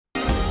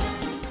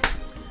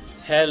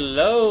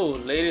Hello,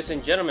 ladies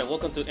and gentlemen,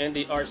 welcome to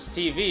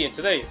andyartstv, and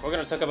today we're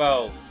going to talk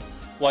about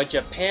why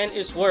Japan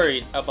is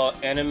worried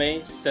about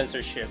anime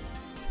censorship.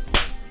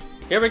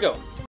 Here we go.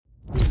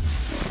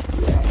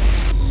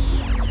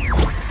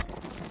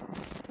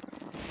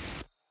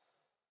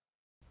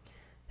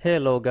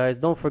 Hello guys,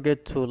 don't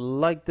forget to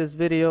like this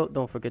video,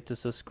 don't forget to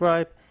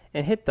subscribe,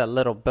 and hit that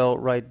little bell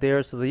right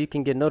there so that you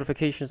can get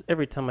notifications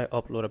every time I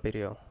upload a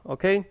video,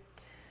 okay?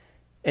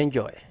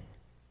 Enjoy.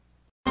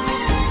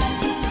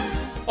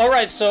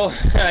 Alright, so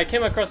I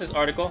came across this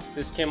article.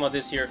 This came out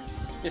this year.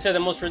 It said the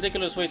most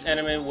ridiculous ways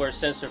anime were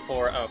censored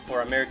for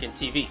American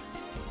TV.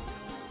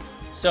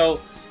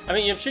 So, I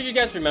mean, I'm sure you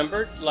guys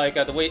remember, like,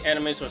 the way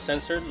animes were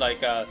censored.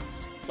 Like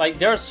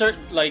there are certain,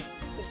 like,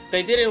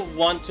 they didn't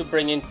want to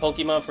bring in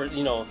Pokemon for,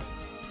 you know,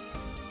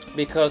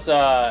 because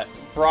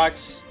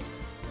Brock's,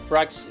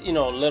 you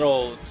know,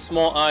 little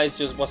small eyes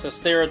just was a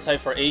stereotype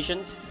for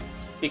Asians.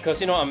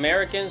 Because, you know,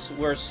 Americans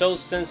were so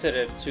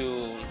sensitive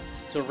to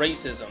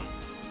racism.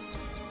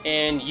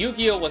 And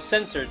Yu-Gi-Oh was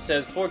censored. It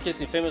says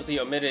 4Kids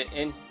famously omitted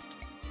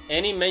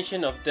any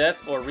mention of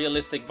death or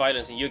realistic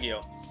violence in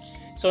Yu-Gi-Oh.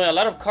 So a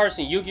lot of cards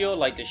in Yu-Gi-Oh,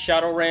 like the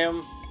Shadow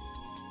Ram,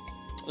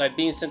 like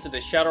being sent to the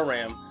Shadow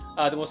Ram,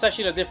 there was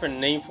actually a different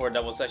name for it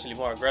that was actually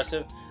more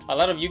aggressive. A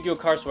lot of Yu-Gi-Oh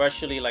cards were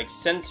actually like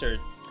censored.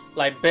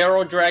 Like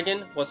Barrel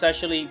Dragon was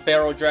actually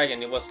Barrel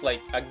Dragon. It was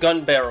like a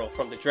gun barrel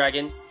from the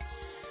dragon.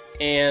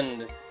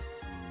 And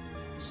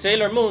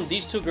Sailor Moon,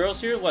 these two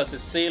girls here, was a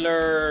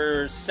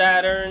Sailor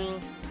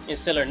Saturn and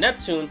Sailor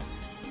Neptune.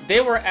 They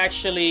were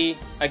actually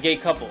a gay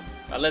couple,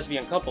 a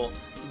lesbian couple,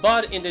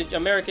 but in the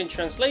American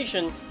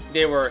translation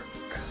they were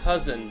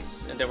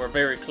cousins and they were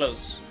very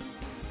close.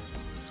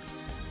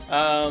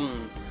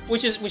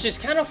 Which is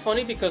kind of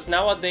funny because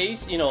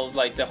nowadays, you know,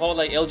 like the whole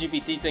like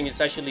LGBT thing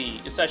is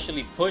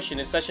actually pushed and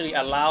it's actually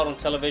allowed on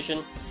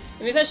television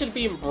and it's actually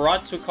being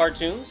brought to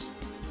cartoons.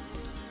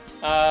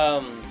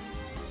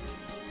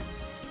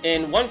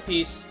 In One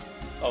Piece,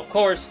 of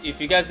course, if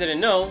you guys didn't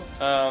know,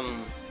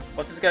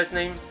 what's this guy's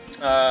name?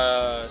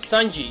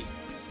 Sanji.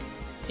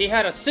 He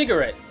had a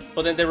cigarette,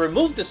 but then they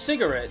removed the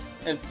cigarette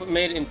and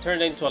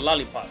turned it into a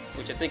lollipop,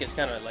 which I think is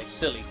kind of like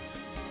silly.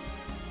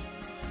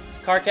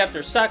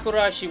 Cardcaptor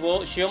Sakura,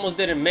 she almost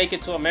didn't make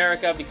it to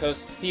America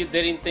because they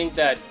didn't think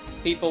that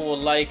people would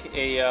like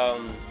a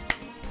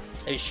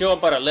show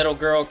about a little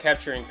girl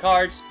capturing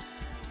cards.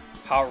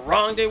 How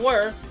wrong they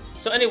were.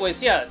 So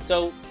anyways, yeah,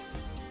 so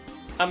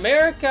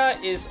America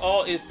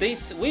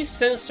we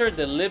censor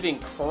the living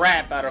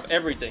crap out of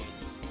everything,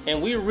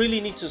 and we really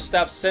need to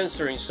stop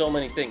censoring so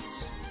many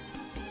things,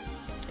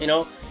 you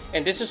know.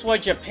 And this is why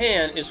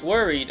Japan is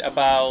worried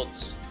about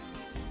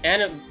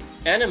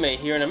anime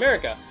here in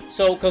America.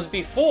 So because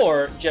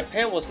before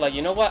Japan was like,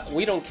 you know what,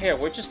 we don't care,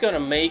 we're just gonna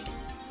make,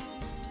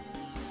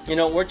 you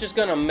know,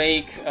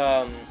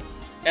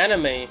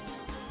 anime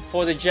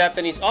for the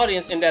Japanese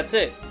audience, and that's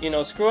it. You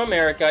know, screw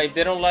America. If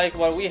they don't like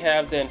what we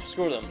have, then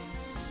screw them.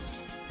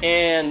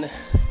 And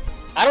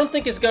I don't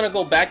think it's gonna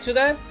go back to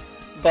that,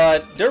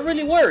 but they're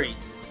really worried.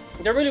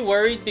 They're really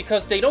worried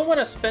because they don't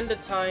want to spend the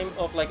time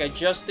of like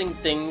adjusting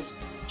things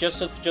just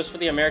for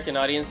the American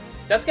audience.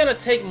 That's gonna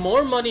take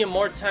more money and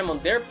more time on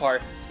their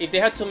part if they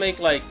had to make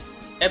like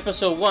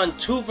episode 1,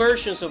 2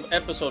 versions of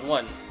episode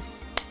 1.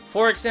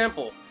 For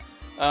example,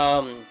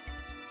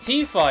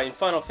 Tifa in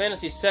Final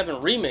Fantasy VII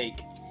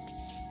Remake,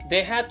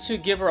 they had to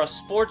give her a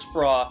sports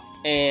bra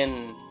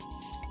and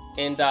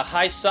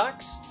high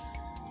socks,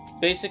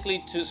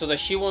 basically so that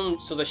she won't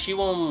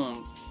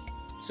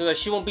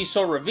be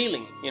so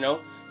revealing, you know,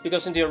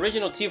 because in the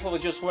original Tifa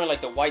was just wearing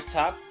like the white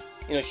top,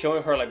 you know,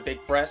 showing her like big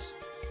breasts,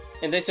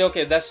 and they say,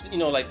 okay, that's, you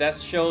know, like that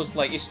shows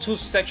like it's too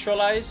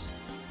sexualized,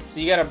 so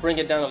you gotta bring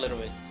it down a little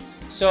bit.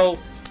 So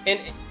and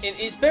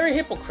it's very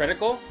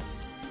hypocritical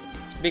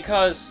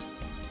because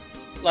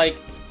like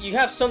you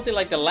have something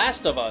like The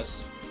Last of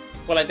Us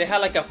where like they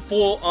had like a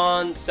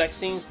full-on sex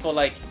scenes, but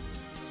like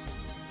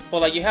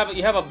you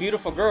have a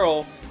beautiful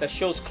girl that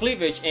shows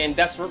cleavage, and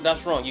that's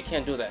wrong. You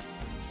can't do that.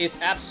 It's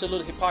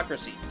absolute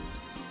hypocrisy.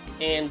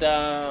 And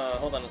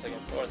hold on a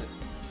second. What is it?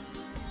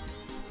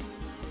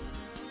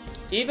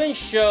 Even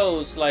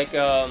shows like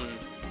the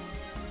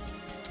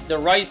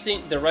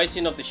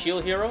rising of the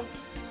Shield Hero.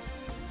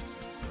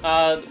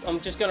 I'm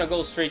just gonna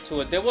go straight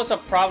to it. There was a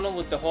problem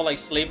with the whole like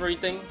slavery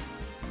thing.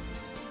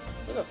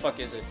 Where the fuck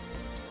is it?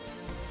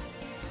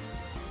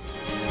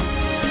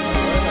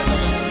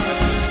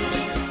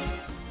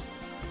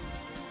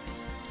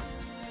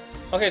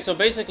 Okay, so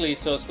basically,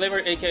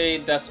 slavery, aka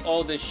that's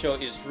all this show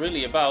is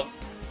really about.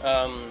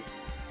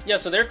 Yeah,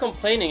 so they're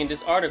complaining in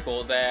this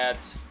article that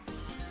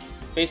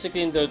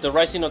basically in the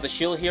rising of the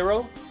Shield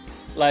Hero,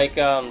 like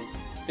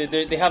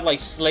they have like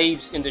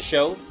slaves in the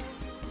show,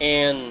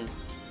 and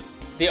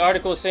the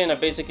article is saying that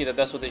basically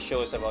that's what this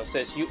show is about. It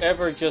says, you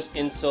ever just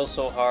insult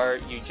so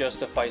hard you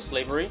justify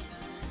slavery?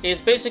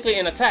 It's basically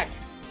an attack.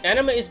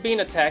 Anime is being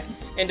attacked,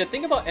 and the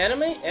thing about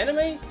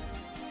anime,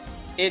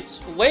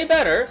 it's way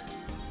better.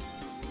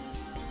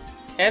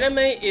 Anime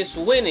is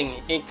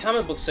winning in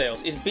comic book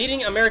sales. It's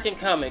beating American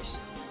comics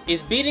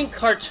is beating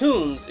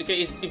cartoons.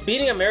 Okay, is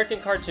beating American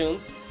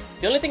cartoons.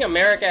 The only thing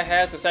America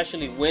has that's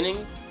actually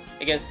winning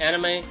against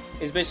anime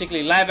is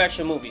basically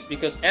live-action movies,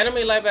 because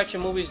anime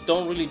live-action movies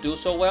don't really do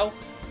so well.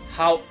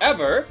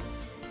 However,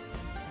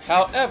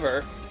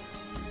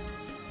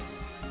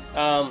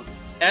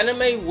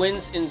 anime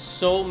wins in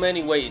so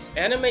many ways.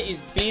 Anime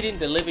is beating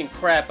the living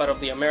crap out of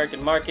the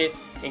American market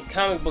in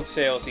comic book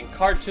sales, in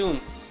cartoon.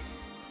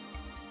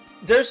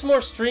 There's more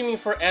streaming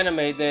for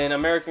anime than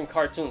American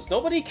cartoons.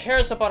 Nobody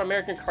cares about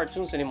American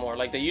cartoons anymore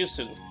like they used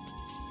to.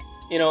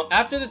 You know,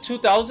 after the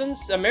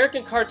 2000s,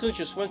 American cartoons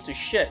just went to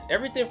shit.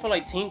 Everything from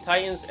like Teen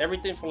Titans,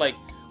 everything from like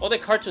all the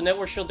Cartoon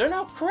Network shows, they're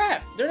now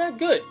crap. They're not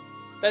good.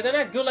 They're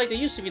not good like they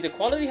used to be. The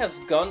quality has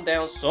gone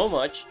down so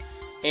much,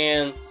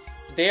 and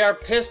they are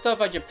pissed off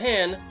at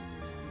Japan,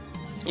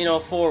 you know,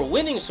 for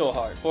winning so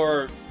hard,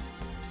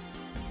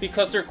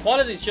 because their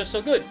quality is just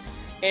so good.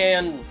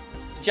 And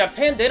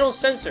Japan, they don't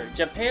censor.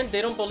 Japan,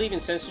 they don't believe in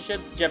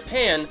censorship.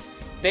 Japan,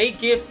 they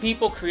give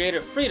people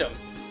creative freedom.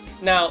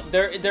 Now,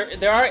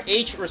 there are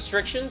age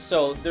restrictions,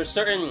 so there's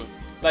certain,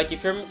 like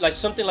if you're like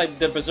something like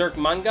the Berserk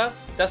manga,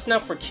 that's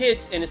not for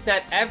kids and it's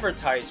not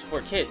advertised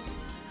for kids.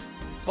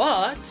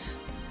 But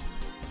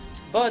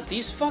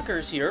these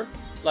fuckers here,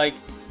 like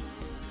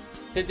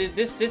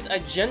this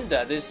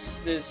agenda,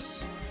 this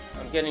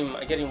I'm getting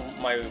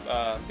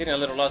a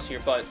little lost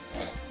here, but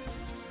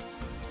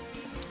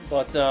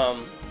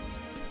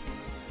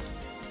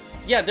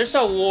yeah, there's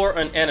a war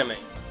on anime.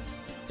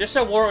 There's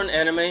a war on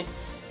anime,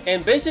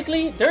 and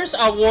basically there's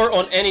a war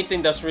on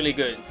anything that's really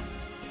good.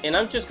 And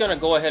I'm just gonna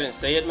go ahead and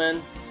say it,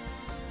 man.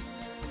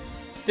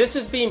 This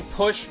is being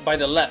pushed by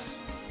the left,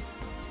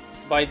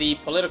 by the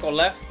political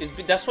left.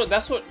 That's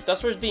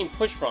where it's being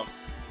pushed from.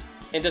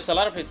 And there's a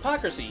lot of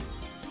hypocrisy,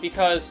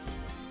 because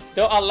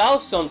they'll allow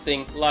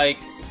something like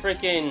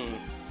freaking.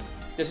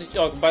 This is,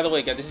 oh, by the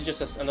way, guys, this is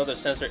just another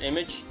censored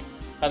image.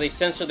 How they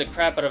censor the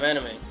crap out of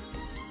anime,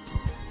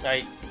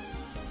 like.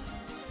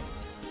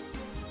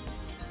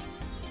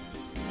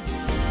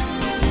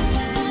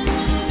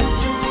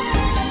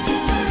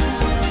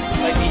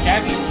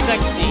 Abby's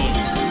sex scene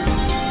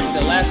in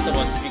The Last of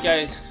Us,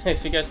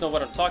 if you guys know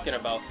what I'm talking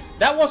about.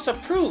 That was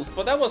approved,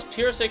 but that was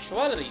pure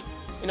sexuality.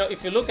 You know,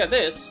 if you look at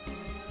this,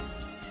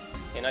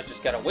 and I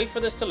just gotta wait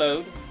for this to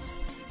load.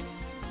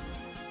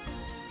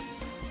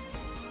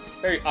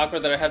 Very awkward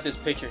that I have this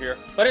picture here.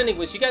 But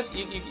anyways, you guys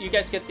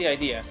get the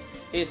idea.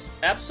 It's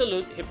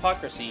absolute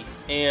hypocrisy,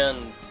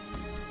 and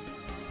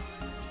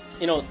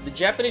you know, the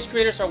Japanese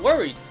creators are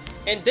worried,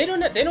 and they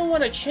don't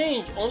want to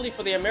change only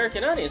for the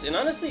American audience. And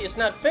honestly, it's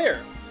not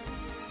fair.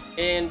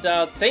 And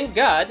thank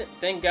God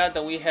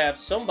that we have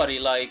somebody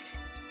like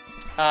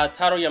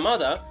Taro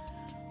Yamada,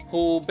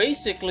 who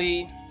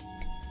basically,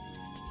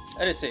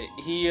 how do I say,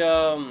 he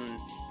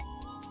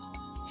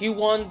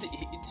won.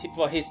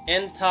 Well, his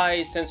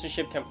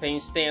anti-censorship campaign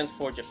stands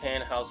for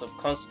Japan House of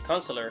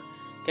Consular.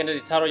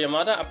 Candidate Taro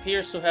Yamada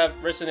appears to have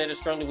resonated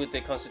strongly with the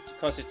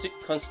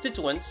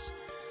constituents,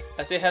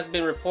 as it has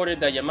been reported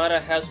that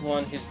Yamada has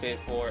won his bid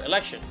for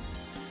election.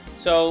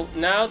 So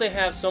now they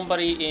have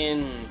somebody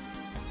in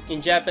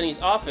Japanese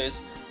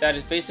office that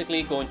is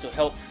basically going to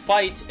help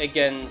fight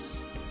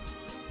against,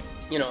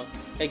 you know,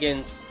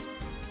 against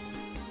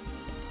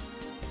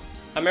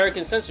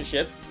American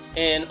censorship.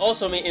 And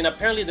also, I mean, and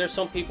apparently there's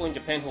some people in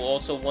Japan who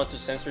also want to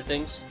censor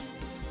things.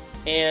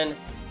 And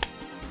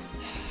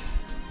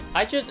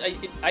I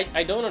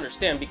don't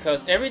understand,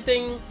 because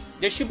everything,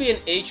 there should be an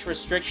age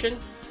restriction,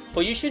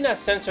 but you should not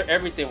censor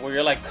everything where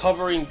you're like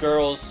covering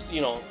girls,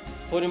 you know,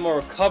 putting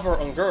more cover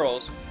on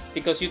girls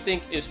because you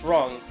think it's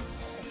wrong.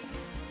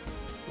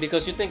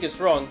 Because you think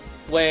it's wrong,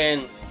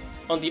 when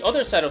on the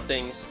other side of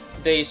things,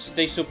 they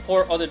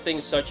support other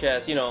things, such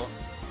as, you know,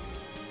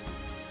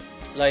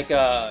 like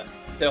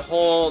the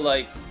whole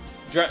like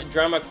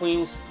drama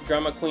queens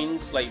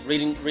like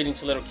reading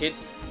to little kids,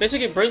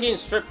 basically bringing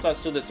strip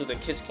class to the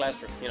kids'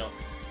 classroom, you know.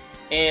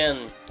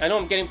 And I know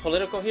I'm getting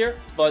political here,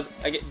 but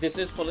this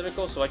is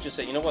political, so I just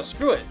say, you know what,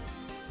 screw it,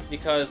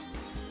 because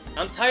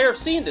I'm tired of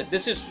seeing this.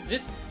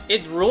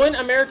 It ruined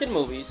American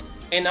movies,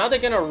 and now they're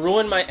gonna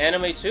ruin my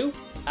anime too.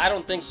 I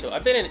don't think so.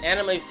 I've been an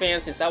anime fan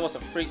since I was a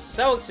freak.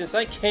 Since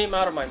I came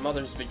out of my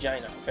mother's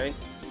vagina, okay?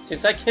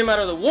 Since I came out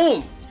of the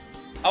womb,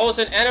 I was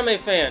an anime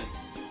fan,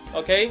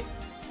 okay?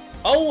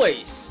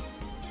 Always.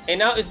 And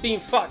now it's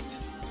being fucked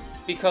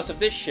because of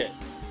this shit.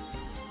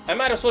 I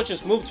might as well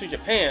just move to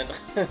Japan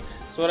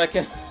so that I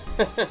can...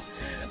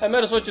 I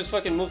might as well just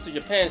fucking move to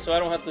Japan so I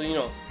don't have to, you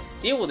know,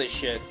 deal with this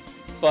shit.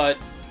 But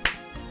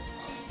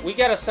we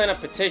gotta sign a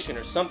petition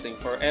or something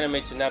for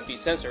anime to not be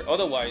censored.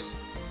 Otherwise,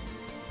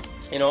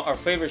 you know, our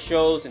favorite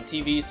shows and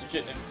TVs,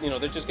 you know,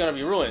 they're just gonna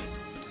be ruined.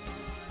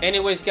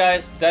 Anyways,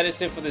 guys, that is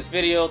it for this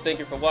video. Thank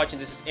you for watching.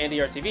 This is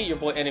andyartstv, your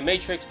boy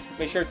Animatrix.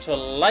 Make sure to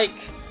like,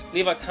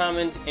 leave a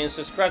comment, and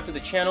subscribe to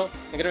the channel.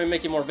 I'm gonna be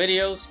making more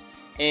videos.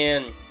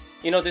 And,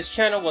 you know, this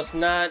channel was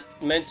not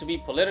meant to be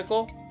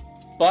political,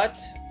 but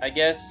I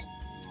guess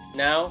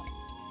now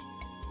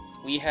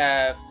we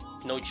have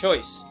no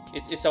choice.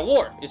 It's a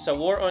war. It's a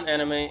war on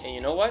anime, and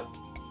you know what?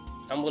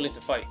 I'm willing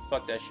to fight.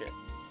 Fuck that shit.